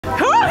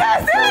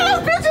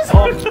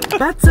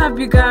What's up,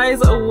 you guys?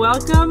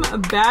 Welcome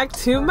back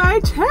to my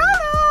channel.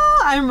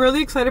 I'm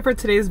really excited for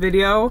today's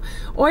video.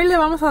 Hoy le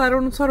vamos a dar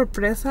una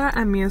sorpresa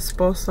a mi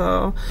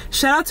esposo.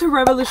 Shout out to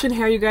Revolution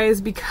Hair, you guys,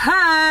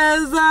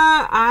 because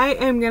I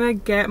am gonna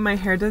get my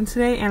hair done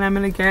today and I'm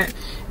gonna get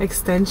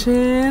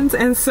extensions,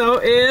 and so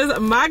is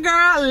my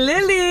girl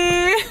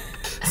Lily.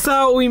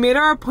 So we made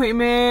our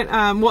appointment.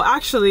 Well,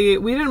 actually,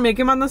 we didn't make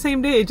him on the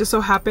same day. It just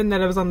so happened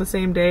that it was on the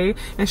same day,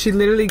 and she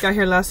literally got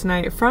here last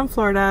night from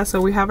Florida.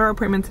 So we have our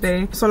appointment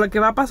today. So lo que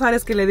va a pasar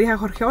es que le dije a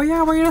Jorge, oh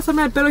yeah, voy a ir a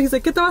hacerme el pelo. He's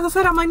like, ¿qué te vas a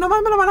hacer? I'm like, no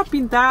más, me lo van a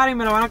pintar y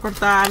me lo van a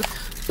cortar.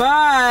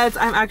 But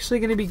I'm actually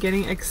going to be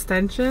getting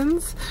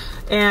extensions,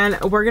 and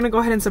we're going to go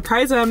ahead and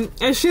surprise him.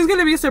 And she's going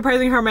to be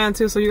surprising her man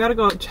too, so you got to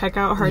go check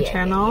out her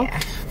channel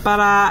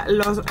para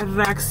los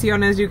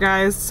reacciones, you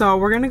guys. So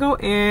we're going to go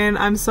in.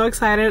 I'm so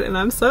excited and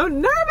I'm so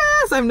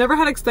nervous. I've never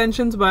had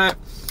extensions, but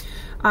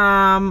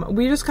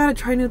we just got to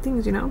try new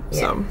things, you know? Yeah.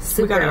 So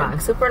super long.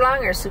 Super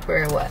long or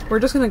super what? we're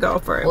just going to go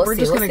for it. We're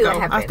just going to go.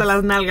 Hasta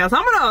las nalgas.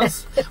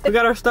 Vámonos. We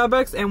got our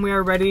Starbucks and we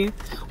are ready.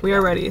 We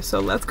are ready. So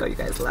let's go, you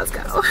guys. Let's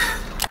go.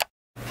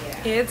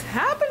 It's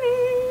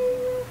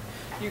happening!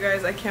 You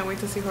guys, I can't wait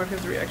to see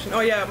Jorge's reaction. Oh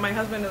yeah, my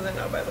husband doesn't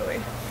know, by the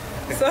way.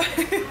 So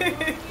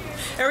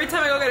every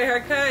time I go get a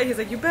haircut, he's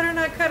like, you better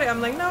not cut it.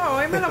 I'm like, no,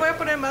 hoy me lo voy a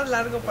poner más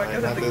largo para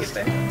que se te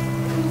quite.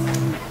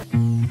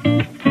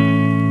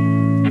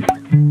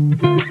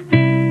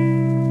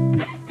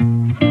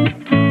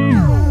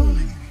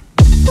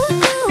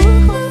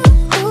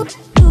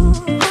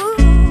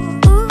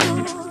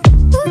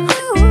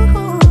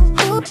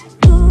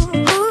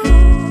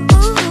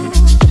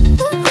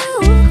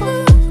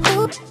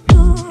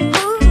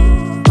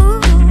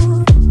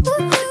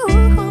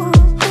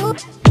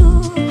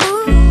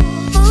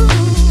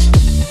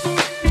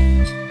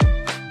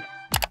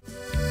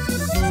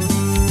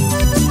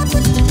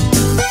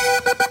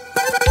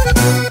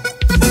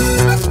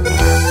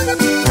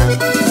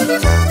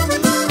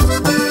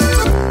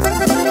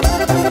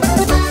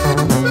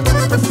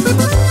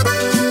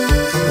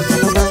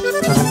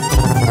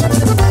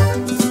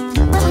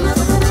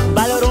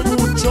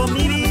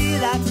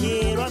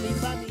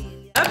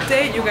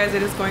 You guys,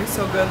 it is going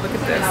so good. Look at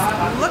this.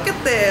 Look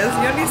at this.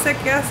 Yo ni sé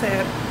qué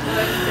hacer.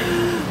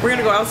 We're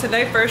gonna go out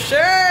tonight for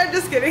sure.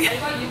 Just kidding.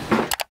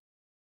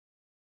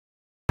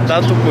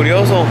 Dato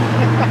curioso.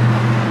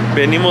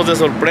 Venimos de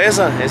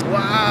sorpresa.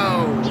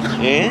 Wow.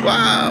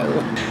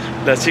 Wow.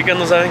 Las chicas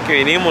no saben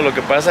que vinimos. Lo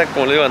que pasa,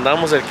 como les digo,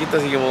 andamos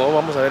cerquitas y dijimos, oh,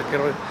 vamos a ver qué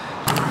rollo.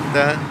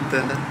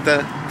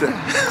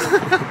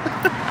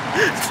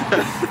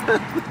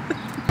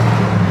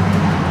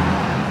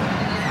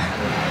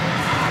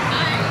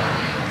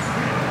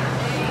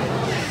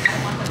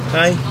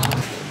 Hi.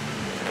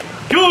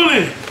 ¿Qué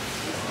huele?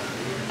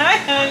 Hi,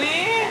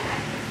 honey.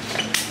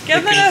 ¿Qué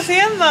andan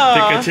haciendo? Te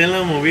caché en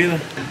la movida.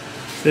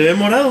 ¿Se ve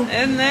morado?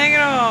 Es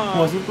negro.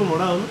 Como azul con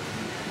morado, ¿no?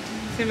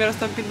 Sí, me lo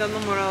están pintando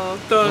morado.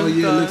 Oh,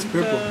 yeah, it looks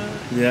purple.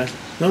 Ya.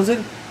 ¿No, en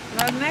serio?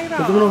 No es negro.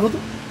 ¿Te tomo una foto?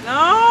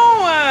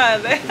 No,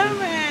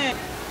 déjame.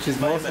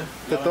 Chismosa.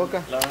 Te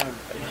toca.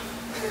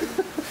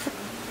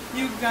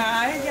 You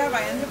guys, ya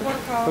váyanse, por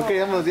favor. Ok,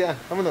 vámonos ya.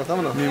 Vámonos,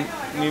 vámonos.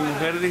 Mi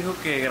mujer dijo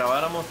que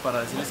grabáramos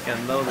para decirles que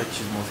han dado de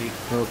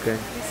chismosito. Ok.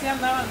 Y sí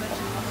andaban de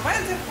chismosos.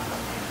 Váyanse.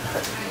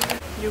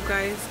 You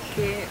guys,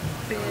 qué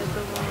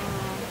pedo.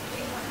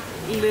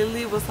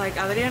 Lily was like,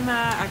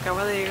 Adriana,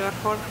 acaba de llegar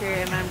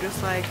Jorge. And I'm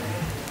just like,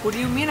 what do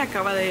you mean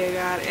acaba de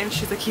llegar? And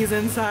she's like, he's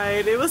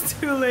inside. It was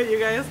too late, you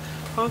guys.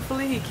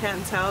 Hopefully he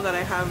can't tell that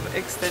I have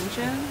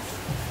extensions.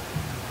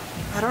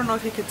 I don't know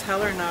if he could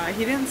tell or not.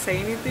 He didn't say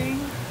anything.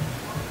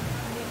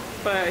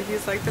 But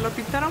he's like, te lo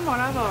pintaron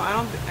morado.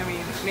 I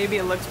mean, maybe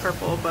it looks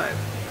purple, but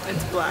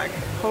it's black.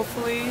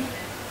 Hopefully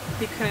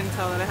he couldn't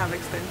tell that I have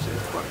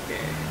extensions porque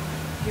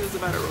he was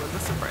about to ruin the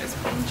surprise.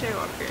 Pinche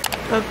Jorge.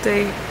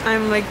 Update.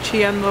 I'm like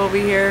chillando over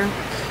here.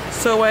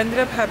 So what I ended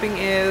up having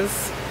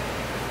is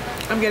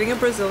I'm getting a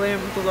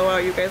Brazilian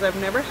blowout, you guys. I've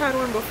never had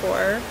one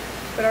before,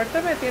 but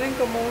ahorita me tienen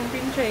como un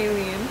pinche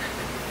alien.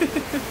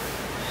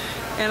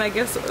 And I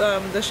guess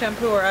the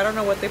shampoo, or I don't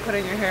know what they put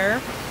in your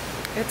hair,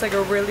 it's like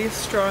a really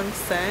strong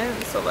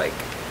scent, so like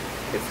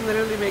it's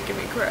literally making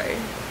me cry.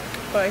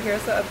 But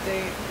here's the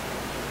update.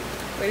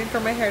 Waiting for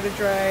my hair to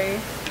dry.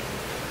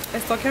 I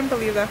still can't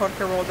believe that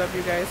Jorge rolled up,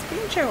 you guys.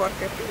 Pinche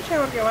Jorge,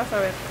 vas a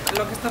ver.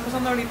 Lo que está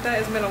pasando ahorita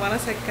es me lo van a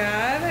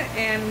secar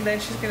and then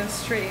she's gonna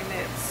straighten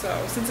it. So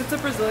since it's a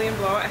Brazilian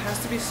blowout, it has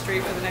to be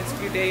straight for the next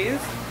few days.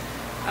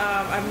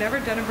 I've never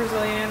done a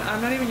Brazilian. I'm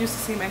not even used to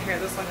seeing my hair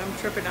this long. I'm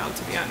tripping out,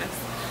 to be honest.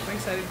 I'm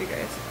excited, you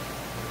guys.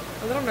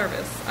 A little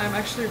nervous. I'm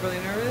actually really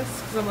nervous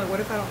because I'm like, what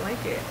if I don't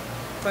like it?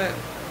 But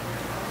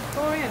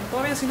todo bien,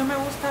 todo bien. Si no me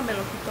gusta, me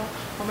lo quito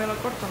o me lo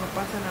corto, no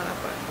pasa nada.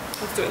 But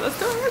let's do it, let's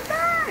do it, let's do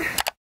it.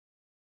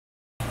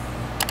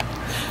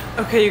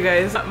 Okay, you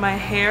guys, my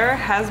hair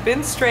has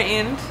been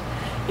straightened.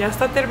 Ya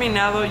está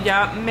terminado,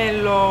 ya me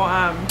lo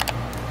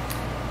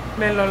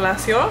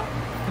lació.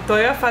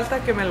 Todavía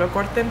falta que me lo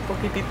corten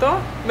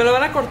poquitito. Me lo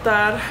van a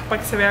cortar para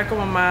que se vea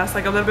como más,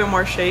 like a little bit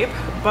more shape.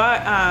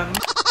 But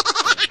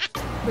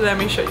Let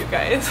me show you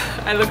guys.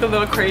 I look a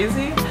little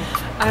crazy.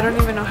 I don't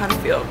even know how to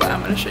feel, but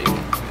I'm gonna show you.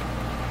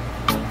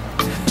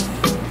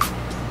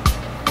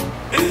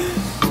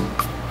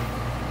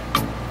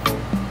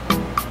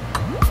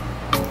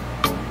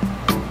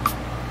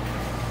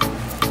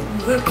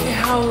 Look at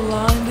how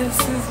long this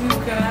is, you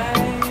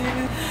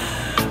guys.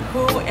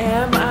 Who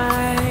am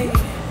I?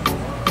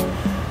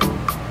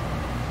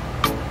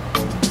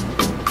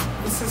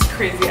 This is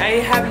crazy. I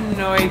have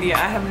no idea.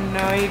 I have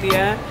no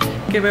idea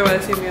qué me va a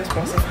decir mi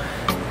esposo.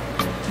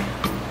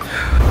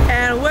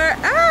 And we're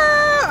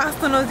out.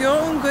 Hasta nos dio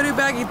un goodie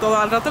bag y todo.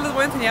 Al rato les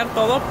voy a enseñar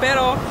todo,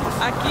 pero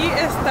aquí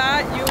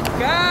está, you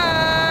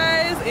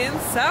guys, in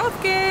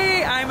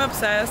Southgate. I'm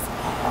obsessed.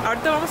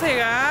 Ahorita vamos a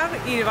llegar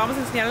y vamos a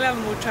enseñarle a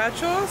los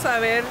muchachos a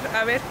ver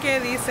qué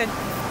dicen.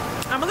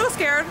 I'm a little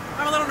scared,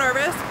 I'm a little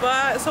nervous,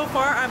 but so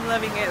far I'm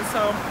loving it,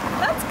 so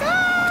let's go!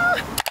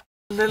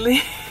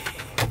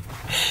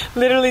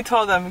 Literally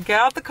told them, get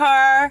out the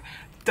car,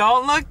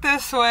 don't look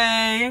this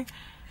way,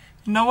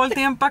 no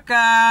volteen para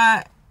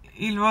acá,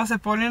 y luego se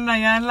ponen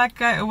allá en la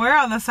calle, we're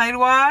on the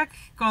sidewalk,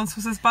 con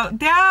sus espaldas.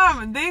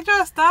 Damn, they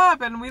dressed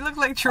up and we look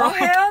like trolls. Oh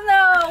hell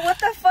no, what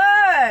the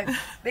fuck?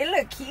 They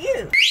look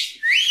cute.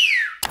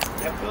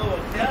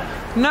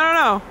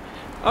 No.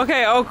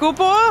 Okay,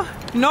 ocupo.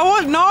 No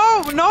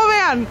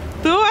vean.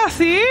 Tú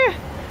así.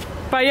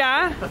 Para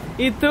allá.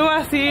 Y tú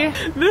así.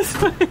 This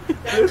way.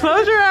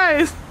 Close your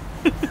eyes.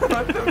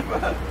 What the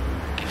fuck?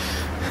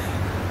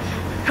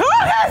 Who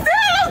has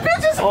those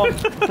bitches?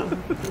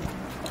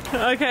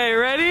 Okay,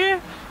 ready?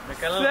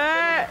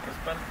 Set.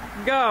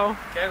 Go.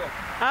 ¿Qué hago?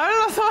 Abre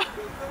los ojos.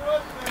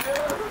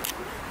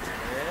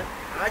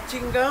 Ah,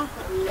 chingado.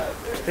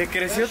 Te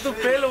creció tu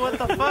pelo, what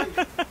the fuck.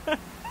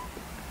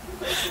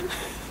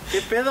 ¿Qué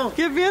pedo?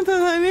 ¿Qué piensas,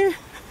 Dani?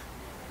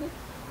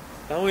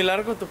 Está muy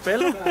largo tu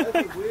pelo.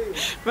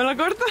 ¿Me lo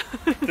corto?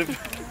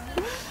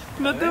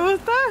 ¿No te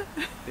gusta?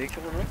 Sí,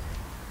 ¿cómo no?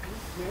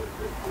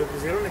 ¿Te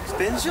pusieron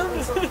extension?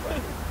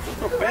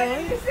 Otro pedo,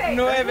 ¿eh?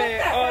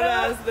 9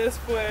 horas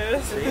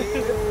después.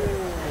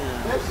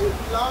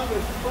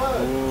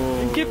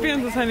 ¿Qué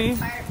piensas, Dani?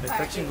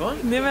 ¿Está chingón?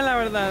 Dime la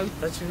verdad.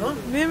 ¿Está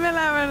chingón? Dime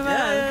la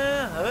verdad.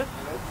 Ya. A ver.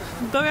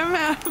 Todavía me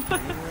amas.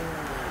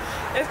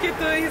 Es que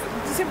tú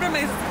siempre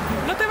me dices,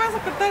 no te vas a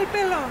cortar el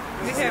pelo.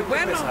 Dije,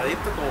 bueno.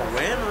 Pesadito, como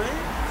bueno,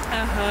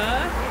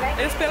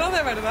 Ajá. Es pelo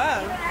de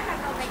verdad.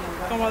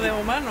 Como de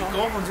humano.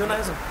 ¿Cómo funciona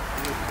eso?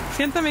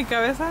 Sienta mi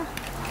cabeza.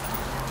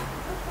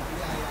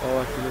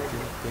 Oh, aquí lo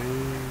tiene.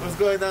 What's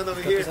going on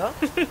over here? ¿Pesado?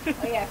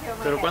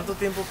 ¿Pero cuánto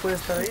tiempo puede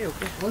estar ahí o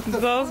qué?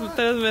 2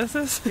 3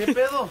 veces. ¿Qué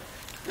pedo?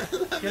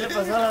 ¿Qué le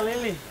pasó a la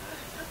Lili?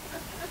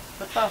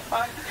 What the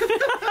fuck?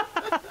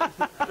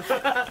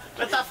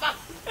 What the fuck?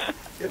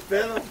 ¿Qué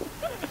pedo?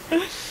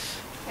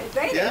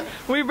 Yeah?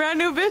 We brand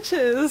new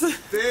bitches.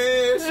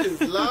 This is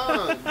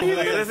long.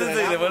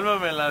 Regrésense y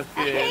devuélvame las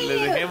que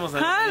les dejemos.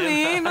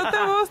 Honey, ¿no te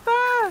gusta?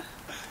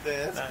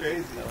 That's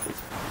crazy.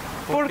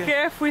 ¿Por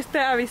qué fuiste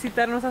a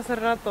visitarnos hace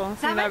rato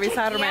sin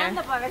avisarme?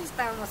 Para ver si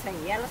estábamos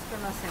ahí, ya los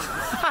conocemos.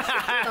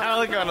 No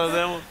los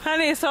conocemos.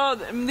 Honey, so,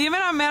 dime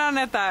la mera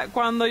neta,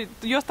 cuando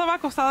yo estaba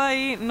acostada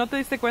ahí, ¿no te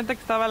diste cuenta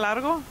que estaba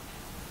largo?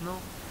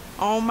 No.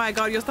 Oh my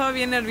god, yo estaba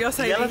bien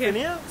nerviosa. ¿Ya y la dije,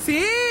 tenía?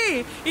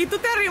 Sí, y tú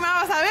te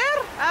arrimabas, a ver,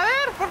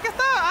 ¿por qué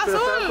está azul,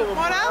 estaba como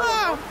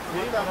morado?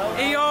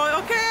 Y yo,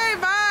 ok,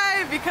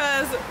 bye,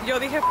 because yo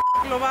dije, "F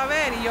lo va a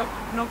ver", y yo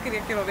no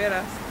quería que lo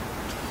vieras.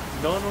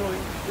 No lo vi.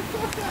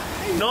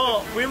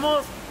 No,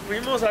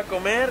 fuimos a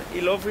comer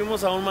y luego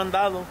fuimos a un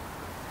mandado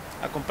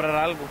a comprar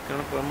algo que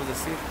no podemos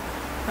decir.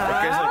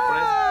 Porque es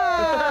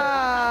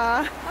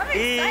Ah. I'm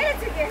excited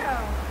to get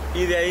home.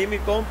 Y de ahí mi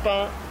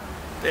compa,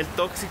 el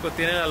tóxico,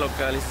 tiene la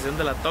localización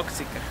de la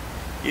tóxica.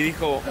 Y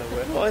dijo,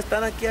 oh,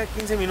 están aquí a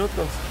 15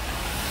 minutos.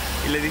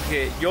 Y le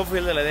dije, yo fui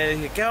el de la idea, le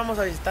dije, ¿qué, vamos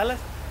a visitarlas?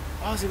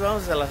 Oh, sí,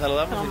 vamos, las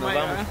saludamos Oh y nos my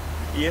vamos. God.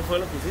 Y eso fue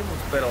lo que hicimos,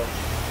 pero...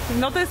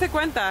 No te diste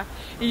cuenta.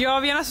 Y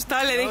yo bien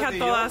asustada le dije a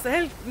todas.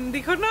 Él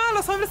dijo, no,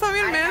 los hombres son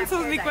bien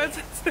mensos, ni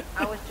cuentas. They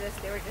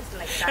were just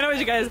like Anyways,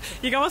 you guys,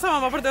 llegamos a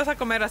mamá por todos a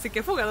comer, así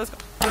que fuga, let's go.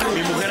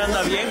 Mi mujer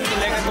anda bien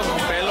culeca con su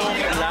pelo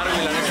largo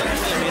y la neta no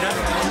se le mira.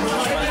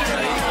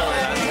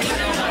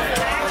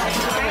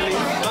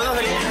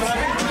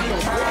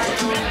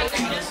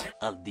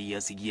 Al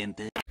día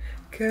siguiente.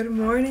 Good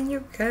morning,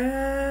 you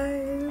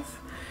guys.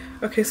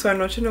 Okay, so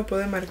anoche no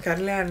pude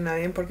marcarle a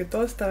nadie porque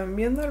todos estaban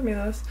bien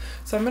dormidos.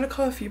 So I'm gonna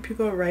call a few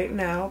people right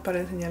now para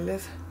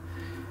enseñarles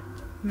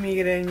mi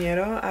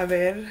greñero a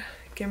ver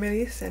qué me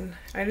dicen.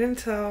 I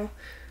don't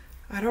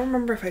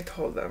remember if I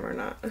told them or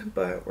not,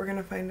 but we're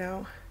gonna find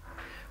out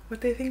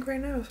what they think right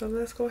now. So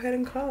let's go ahead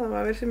and call them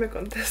a ver si me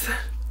contestan.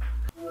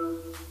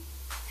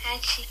 Hi,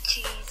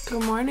 Chi-Chis.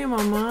 Good morning,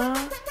 Mama.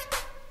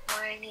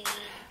 Morning.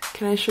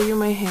 Can I show you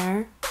my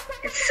hair?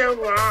 It's so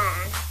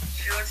long.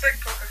 She looks like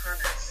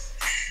Pocahontas.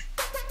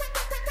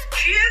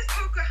 She is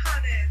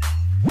Pocahontas.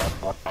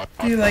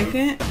 Do you like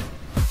it?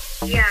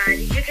 Yeah, did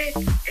you get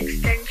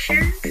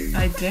extensions?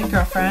 I did,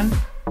 girlfriend.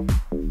 Oh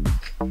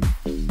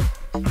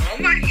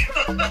my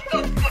god,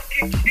 I'll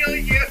fucking kill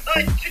you.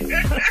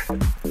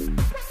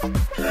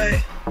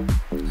 Hi.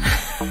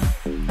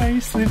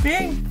 You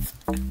sleeping?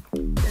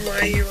 Why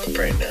are you up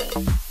right now?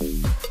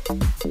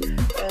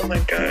 Oh my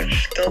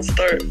gosh, don't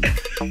start.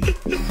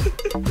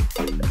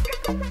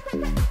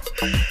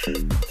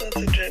 That's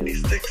what Jenny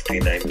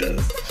 69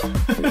 does.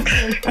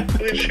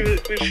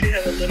 when she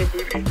had a little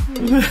booty.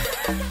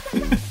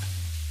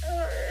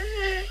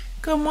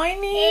 Good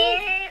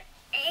morning.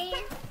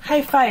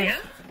 High five.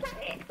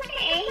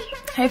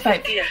 High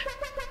five. Yeah.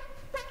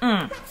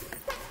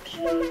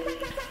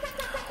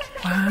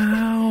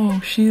 Wow,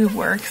 she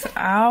works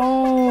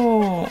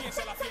out.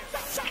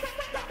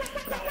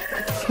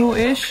 Who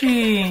is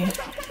she?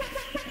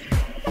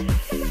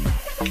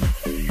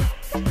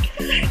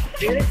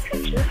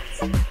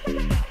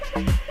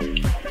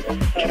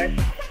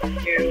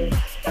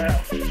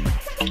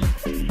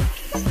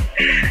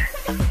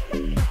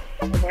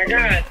 Oh my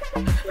god,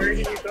 where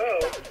did you go?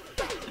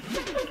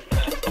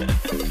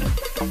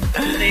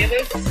 They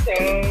look so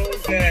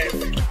good.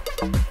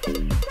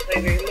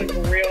 Like they look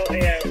real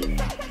AF.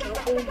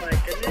 Oh my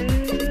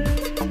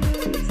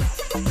goodness.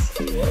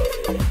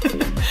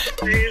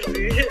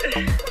 Crazy.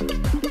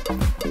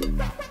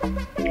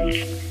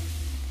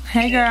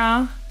 Hey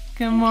girl.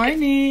 Good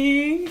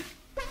morning.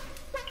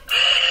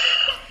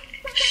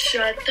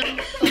 Shut the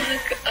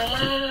fuck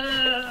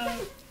up.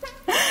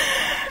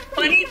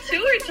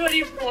 22 or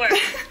 24?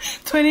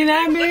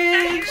 29,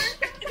 bitch.